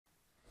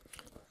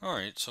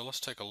Alright, so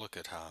let's take a look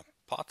at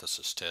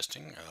hypothesis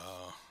testing.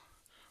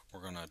 We're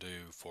going to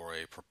do for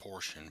a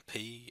proportion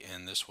P,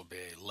 and this will be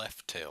a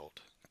left-tailed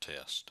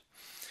test.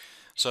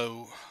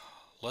 So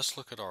let's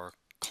look at our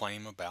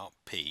claim about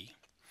P.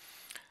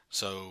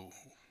 So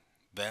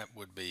that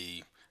would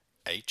be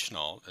H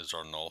naught is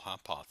our null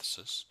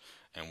hypothesis,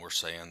 and we're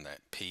saying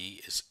that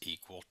P is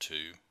equal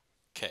to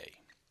K.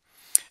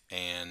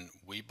 And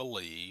we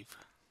believe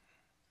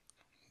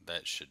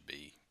that should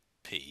be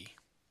P,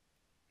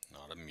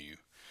 not a mu.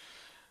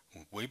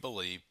 We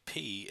believe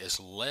P is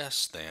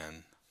less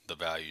than the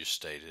value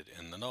stated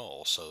in the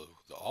null. So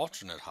the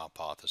alternate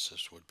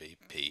hypothesis would be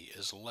P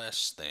is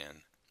less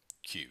than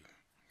Q.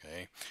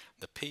 Okay,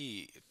 the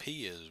P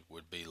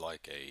would be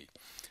like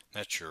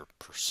that's your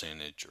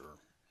percentage, or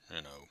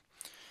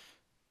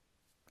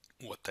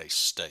what they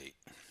state.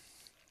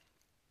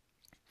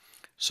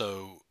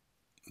 So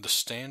the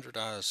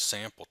standardized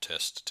sample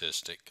test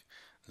statistic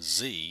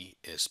Z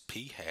is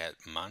P hat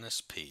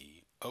minus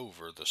P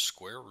over the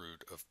square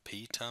root of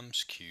P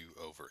times Q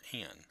over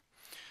N,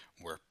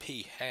 where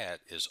P hat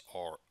is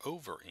R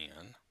over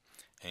N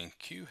and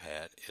Q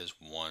hat is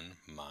 1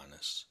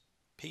 minus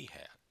P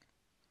hat.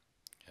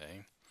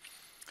 Okay,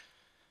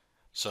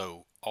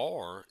 so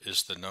R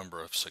is the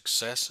number of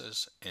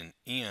successes and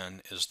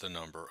N is the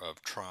number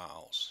of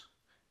trials,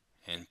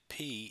 and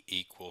P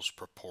equals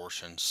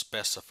proportion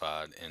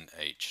specified in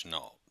H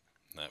naught.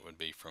 That would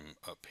be from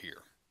up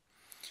here.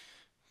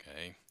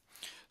 Okay,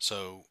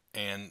 so,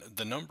 and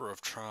the number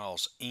of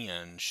trials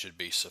N should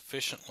be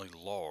sufficiently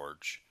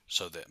large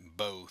so that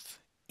both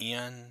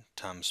N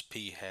times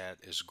P hat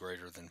is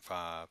greater than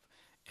 5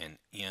 and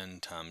N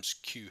times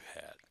Q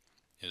hat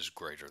is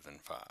greater than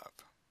 5.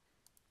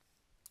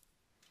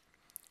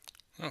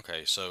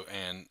 Okay, so,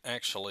 and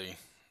actually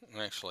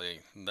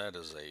that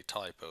is a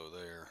typo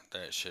there.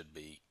 That should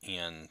be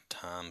N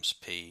times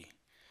P,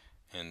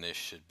 and this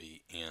should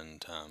be N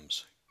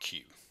times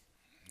Q.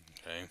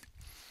 Okay,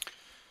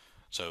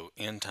 so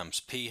N times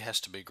P has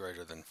to be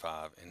greater than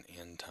 5 and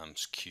N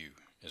times Q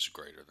is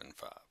greater than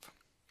 5.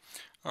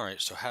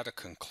 Alright, so how to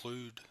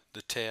conclude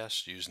the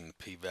test using the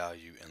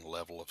p-value and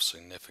level of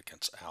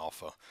significance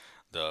alpha.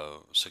 The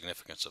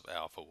significance of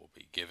alpha will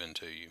be given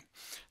to you.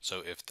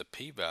 So if the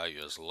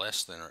p-value is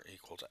less than or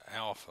equal to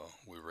alpha,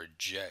 we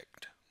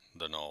reject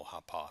the null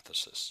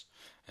hypothesis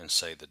and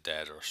say the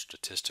data are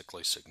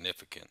statistically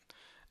significant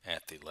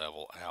at the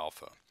level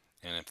alpha.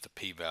 And if the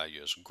p-value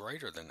is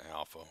greater than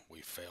alpha, we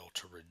fail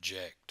to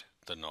reject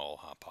the null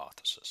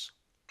hypothesis.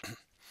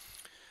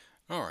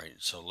 Alright,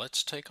 so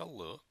let's take a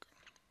look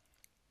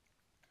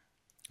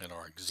at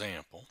our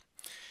example.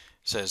 It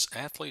says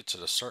athletes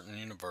at a certain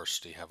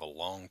university have a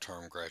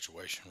long-term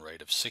graduation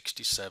rate of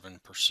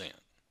 67%.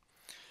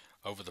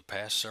 Over the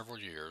past several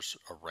years,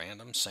 a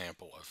random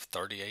sample of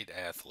 38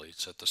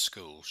 athletes at the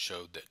school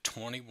showed that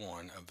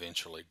 21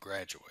 eventually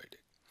graduated.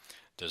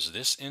 Does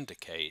this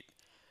indicate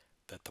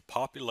that the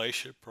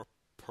population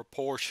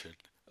proportion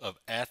of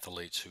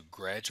athletes who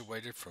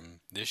graduated from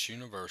this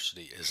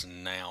university is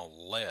now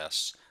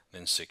less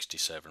than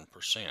 67%?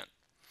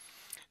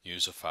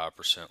 Use a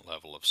 5%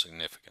 level of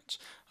significance.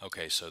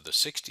 Okay, so the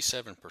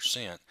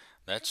 67%,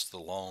 that's the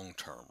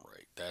long-term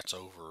rate. That's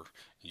over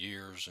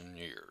years and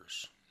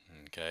years.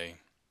 Okay,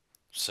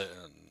 so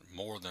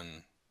more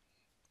than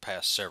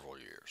past several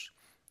years.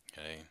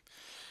 Okay,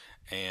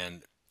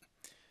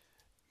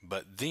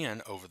 but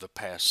then over the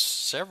past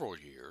several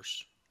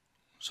years,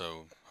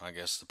 so I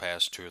guess the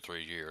past 2 or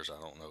 3 years, I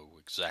don't know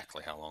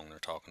exactly how long they're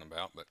talking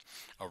about, but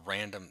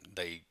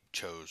they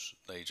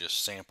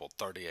just sampled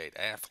 38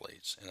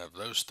 athletes, and of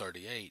those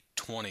 38,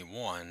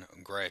 21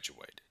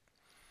 graduated.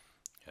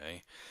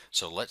 Okay,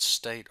 so let's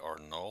state our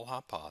null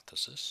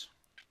hypothesis.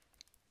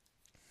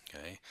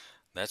 Okay,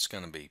 that's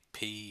going to be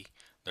P.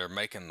 They're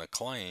making the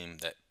claim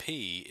that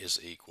P is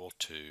equal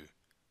to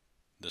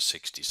the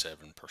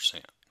 67%.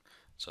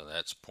 So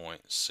that's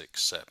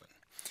 0.67.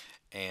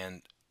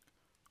 And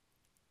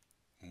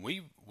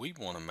we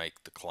want to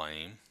make the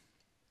claim.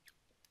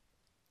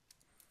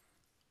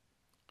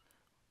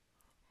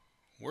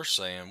 We're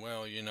saying,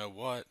 well, you know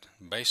what?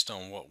 Based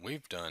on what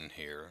we've done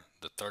here,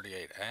 the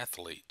 38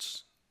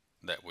 athletes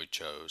that we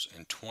chose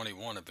and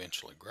 21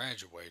 eventually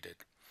graduated,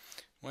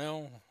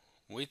 well,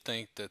 we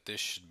think that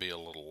this should be a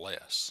little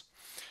less.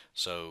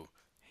 So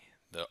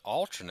the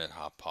alternate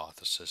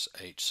hypothesis,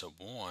 H sub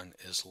 1,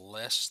 is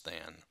less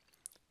than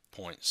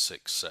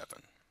 0.67.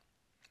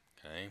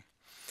 Okay.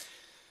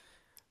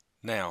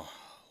 Now,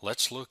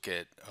 let's look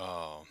at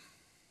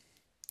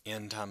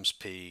N times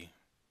P,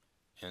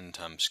 N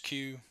times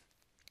Q.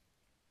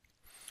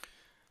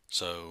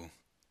 So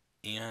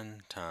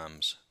N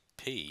times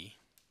P,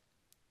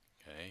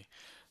 okay,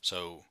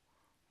 so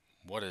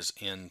what is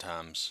N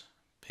times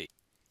P?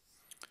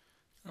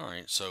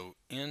 Alright, so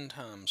N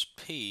times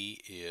P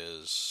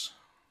is,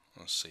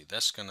 let's see,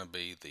 that's going to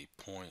be the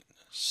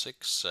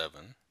 0.67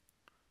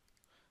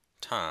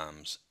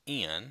 times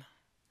N.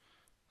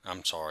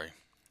 I'm sorry,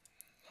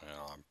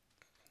 I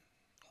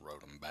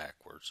wrote them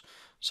backwards.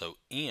 So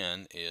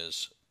N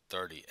is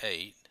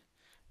 38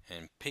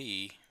 and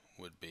P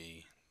would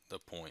be the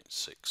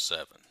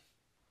 0.67.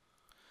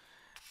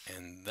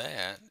 And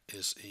that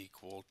is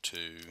equal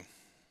to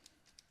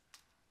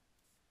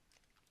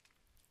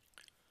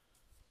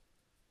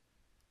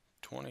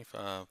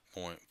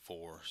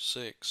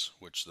 25.46,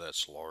 which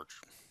that's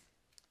larger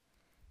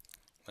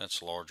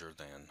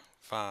than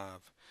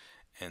 5.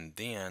 And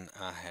then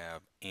I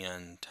have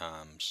n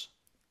times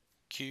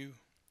q,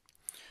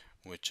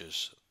 which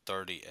is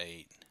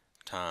 38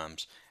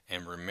 times,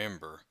 and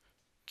remember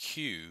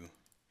q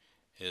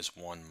is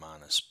 1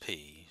 minus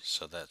p,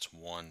 so that's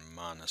 1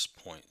 minus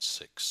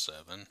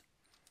 0.67,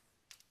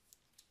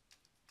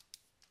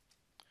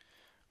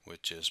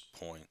 which is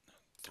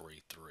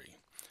 0.33.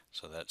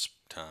 So that's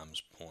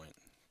times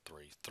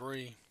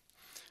 0.33.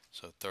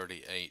 So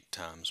 38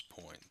 times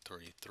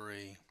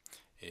 0.33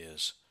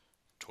 is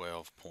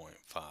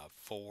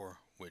 12.54,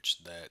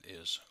 which that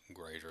is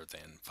greater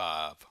than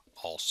 5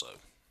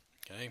 also.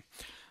 Okay,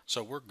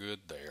 so we're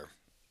good there.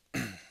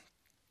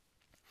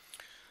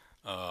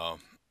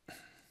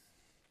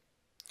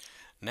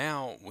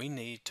 Now we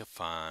need to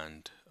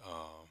find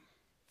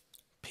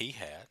p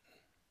hat.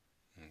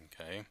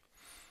 Okay,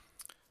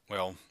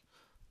 well,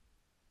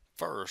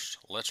 first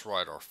let's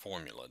write our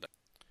formula down.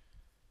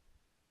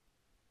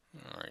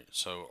 Alright,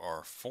 so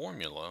our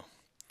formula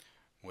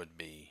would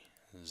be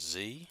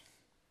z,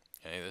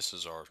 okay, this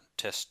is our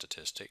test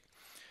statistic,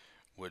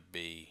 would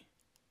be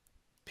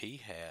p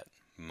hat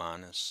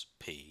minus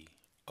p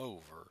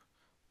over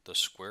the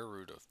square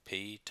root of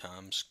p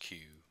times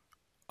q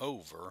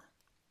over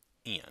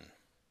n.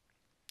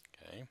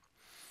 Okay,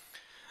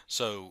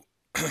 so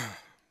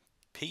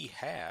p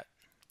hat,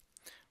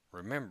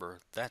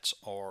 remember, that's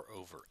r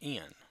over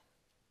n.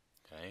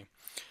 Okay,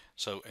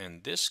 so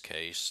in this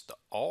case, the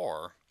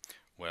r,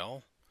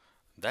 well,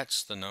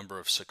 that's the number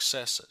of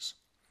successes.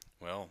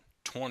 Well,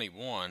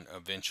 21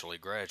 eventually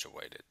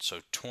graduated,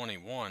 so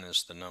 21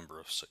 is the number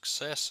of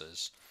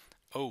successes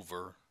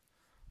over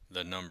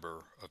the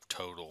number of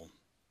total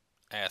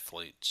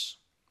athletes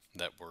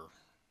that were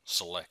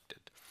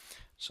selected.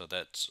 So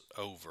that's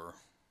over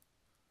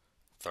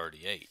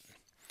 38.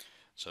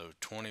 So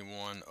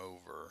 21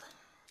 over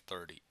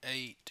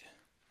 38,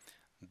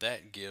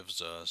 that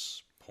gives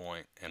us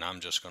point, and I'm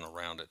just going to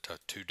round it to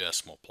 2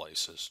 decimal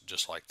places,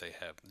 just like they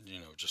have,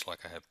 just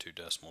like I have 2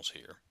 decimals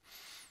here.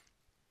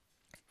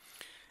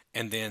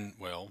 And then,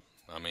 well,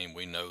 I mean,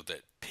 we know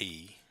that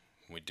p,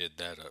 we did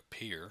that up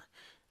here,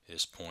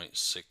 is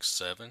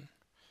 0.67.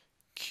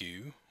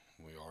 Q,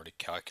 we already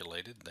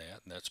calculated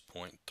that, that's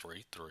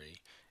 0.33.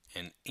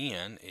 And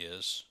n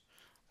is,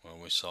 well,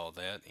 we saw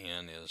that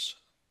n is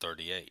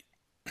 38.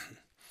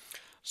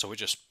 So we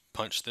just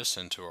punch this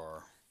into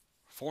our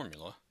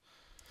formula.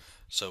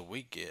 So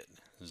we get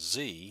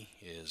z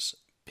is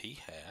p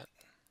hat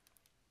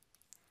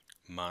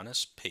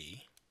minus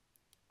p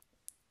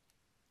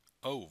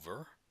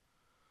over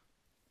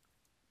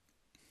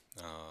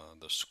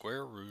the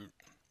square root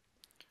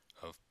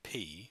of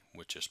p,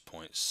 which is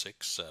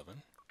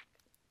 0.67,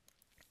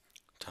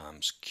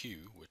 times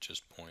q, which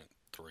is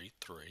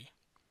 0.33,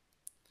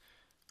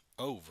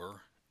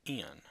 over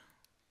n,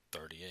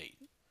 38.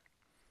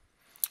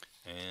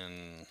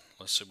 And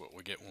let's see what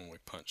we get when we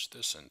punch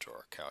this into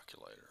our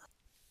calculator.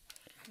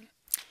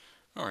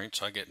 Alright,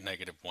 so I get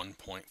negative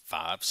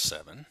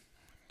 1.57,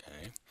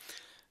 okay,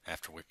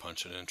 after we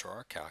punch it into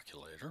our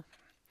calculator.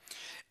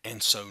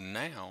 And so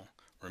now,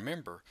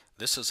 remember,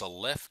 this is a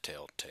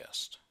left-tailed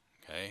test,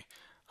 okay?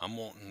 I'm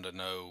wanting to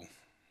know,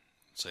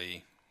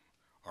 see,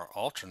 our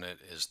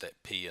alternate is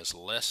that p is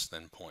less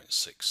than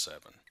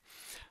 0.67.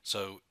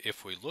 So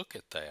if we look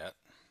at that,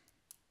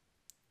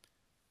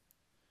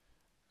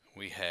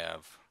 we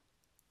have,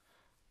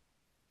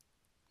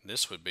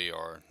 this would be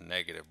our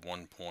negative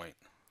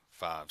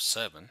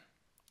 1.57,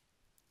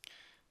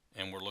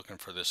 and we're looking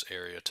for this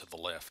area to the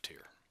left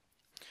here.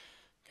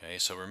 Okay,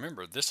 so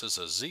remember, this is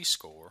a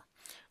z-score,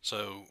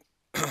 so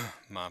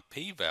my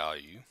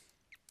p-value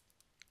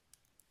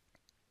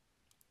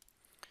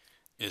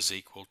is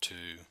equal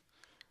to,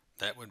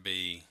 that would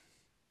be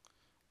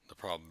the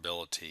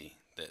probability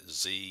that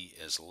z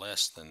is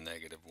less than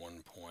negative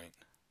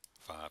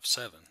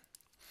 1.57.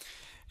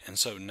 And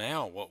so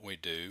now what we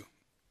do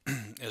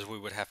is we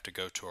would have to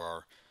go to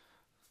our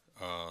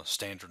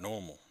standard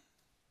normal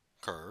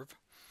curve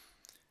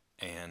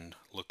and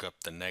look up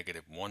the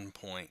negative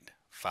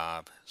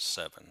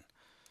 1.57.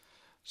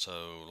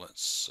 So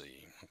let's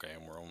see, okay,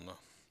 and we're on the,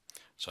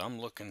 so I'm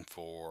looking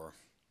for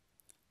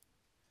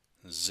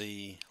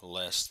z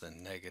less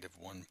than negative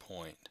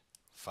 1.57.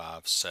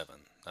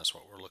 That's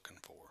what we're looking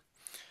for.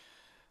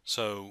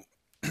 So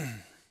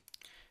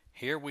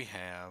here we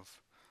have,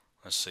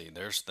 let's see,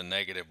 there's the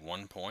negative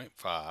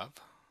 1.5,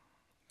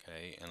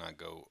 okay, and I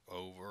go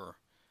over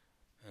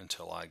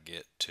until I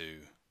get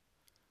to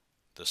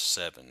the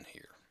 7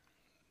 here,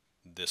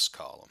 this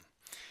column,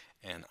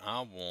 and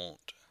I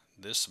want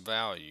this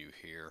value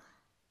here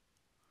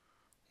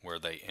where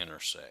they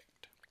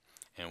intersect,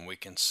 and we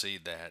can see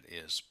that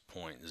is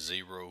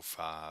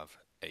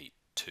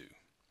 0.0582.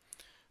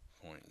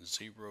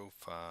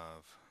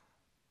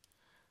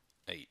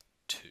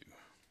 0.0582.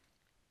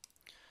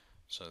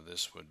 So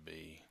this would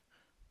be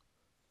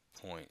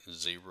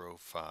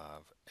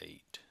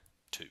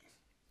 0.0582.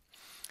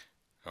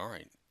 All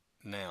right,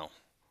 now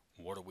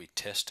what are we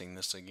testing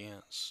this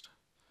against?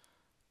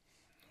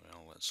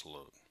 Well, let's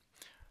look.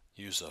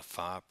 Use a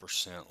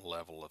 5%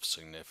 level of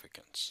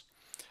significance.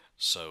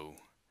 So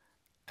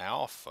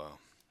alpha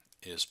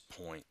is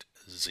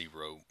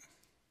 0.05.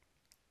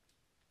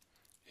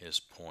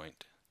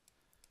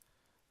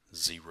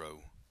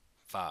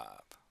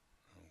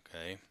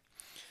 Okay,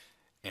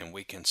 and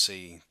we can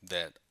see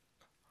that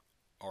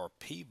our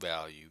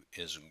p-value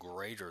is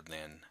greater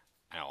than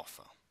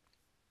alpha.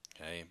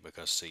 Okay,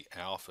 because see,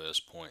 alpha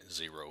is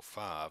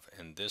 0.05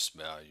 and this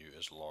value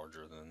is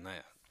larger than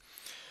that.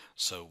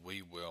 So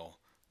we will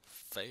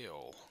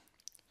fail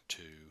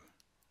to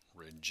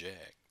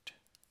reject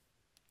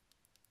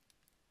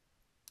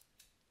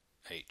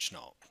H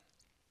naught.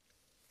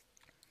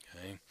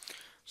 Okay,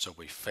 so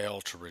we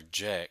fail to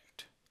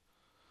reject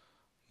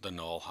the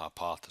null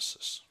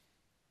hypothesis.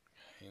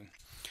 Okay.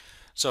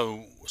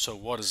 So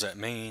what does that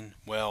mean?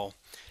 Well,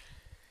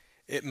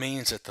 it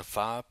means at the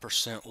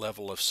 5%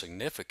 level of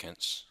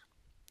significance,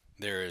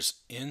 there is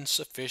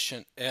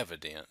insufficient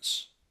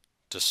evidence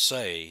to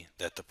say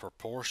that the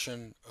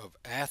proportion of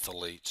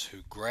athletes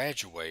who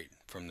graduate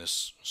from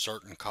this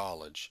certain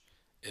college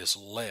is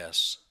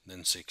less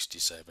than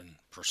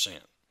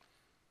 67%.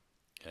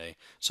 Okay,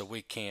 so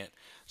we can't,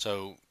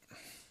 so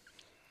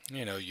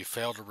you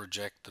fail to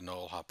reject the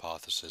null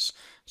hypothesis,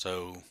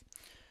 so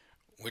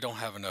we don't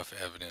have enough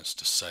evidence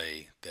to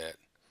say that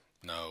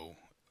no,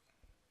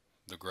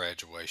 the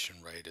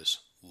graduation rate is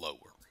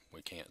lower.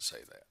 We can't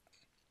say that.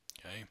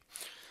 Okay,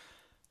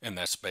 and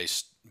that's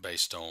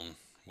based on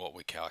what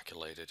we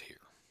calculated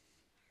here.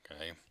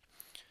 Okay,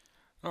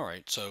 all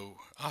right, so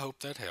I hope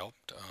that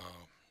helped.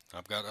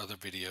 I've got other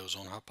videos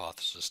on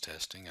hypothesis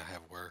testing. I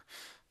have where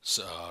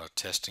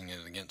testing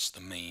it against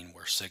the mean,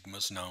 where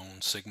sigma's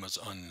known, sigma's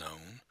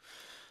unknown.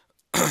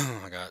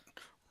 I got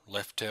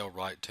left tail,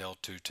 right tail,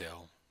 two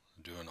tail,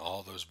 doing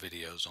all those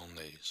videos on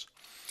these.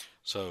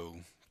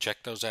 So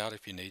check those out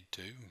if you need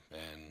to,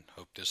 and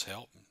hope this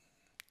helped.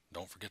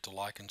 Don't forget to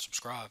like and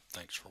subscribe.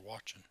 Thanks for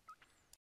watching.